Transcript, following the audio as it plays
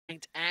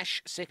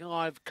Ash, second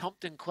line of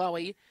Compton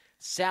Chloe,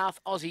 South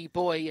Aussie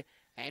Boy,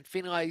 and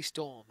Finlay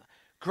Storm.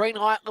 Green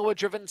light, lure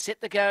driven,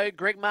 set to go.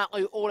 Greg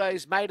Martley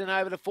Autos maiden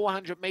over to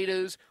 400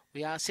 metres.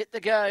 We are set to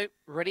go.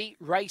 Ready,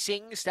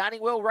 racing. Starting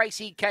well,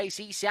 Racy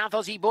Casey. South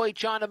Aussie Boy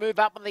trying to move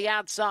up on the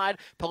outside.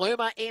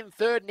 Paluma in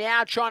third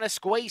now, trying to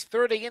squeeze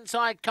through the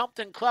inside.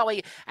 Compton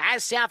Chloe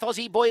as South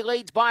Aussie Boy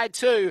leads by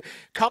 2.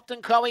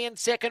 Compton Chloe in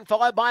second,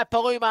 followed by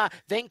Paluma.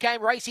 Then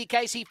came Racy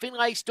Casey,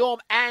 Finlay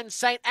Storm, and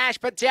St. Ash.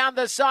 But down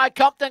the side,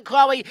 Compton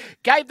Chloe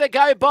gave the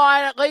go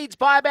by, and it leads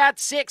by about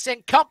 6.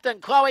 And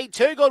Compton Chloe,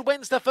 Too Good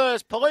wins the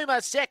first.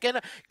 Paluma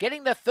second.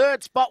 Getting the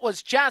third spot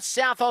was just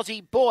South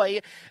Aussie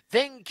Boy.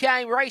 Then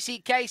came Racy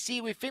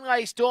Casey with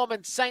Finlay Storm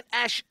and St.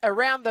 Ash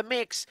around the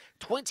mix.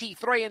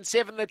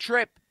 23-7 the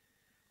trip.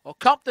 Well,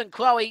 Compton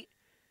Chloe,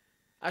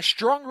 a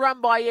strong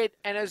run by it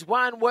and has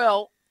won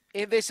well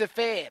in this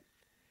affair.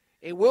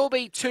 It will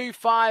be 2,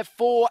 5,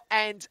 4,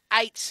 and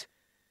 8.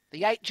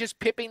 The 8 just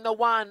pipping the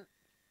 1.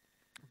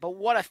 But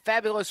what a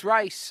fabulous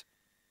race.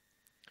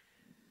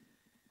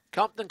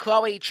 Compton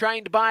Chloe,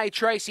 trained by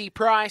Tracy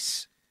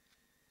Price,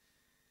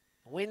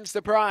 wins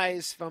the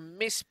prize from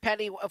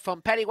Patty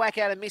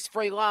Wackout and Miss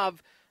Free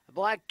Love, a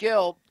black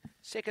girl.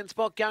 Second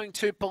spot going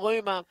to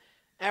Paluma,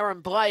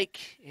 Aaron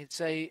Blake. It's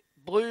a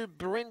blue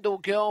brindle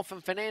girl from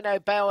Fernando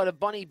Baylor to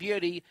Bonnie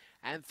Beauty.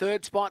 And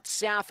third spot,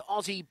 South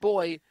Aussie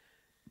Boy.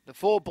 The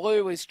 4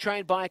 blue is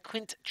trained by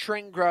Clint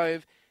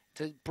Trengrove.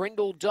 It's a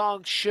brindle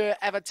dog, Sure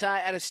Avatar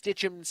out of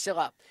Stitchem and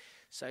Silla.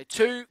 So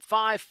 2,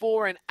 5,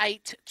 4, and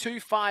 8. 2,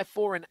 5,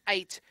 4, and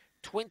 8.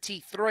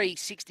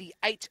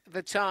 23.68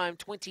 the time,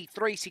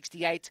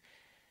 23.68.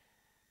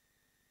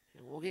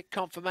 And we'll get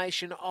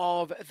confirmation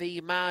of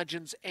the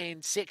margins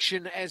and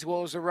section as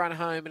well as the run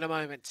home in a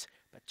moment.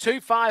 But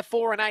 2, 5,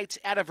 4, and 8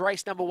 out of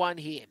race number 1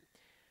 here.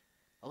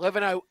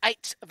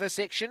 11.08 the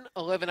section,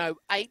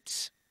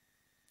 11.08.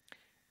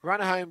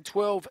 Run home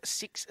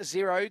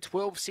 12.60,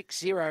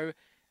 12.60.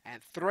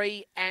 And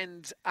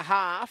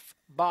 3.5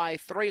 by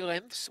 3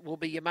 lengths will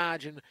be your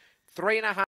margin. 3.5.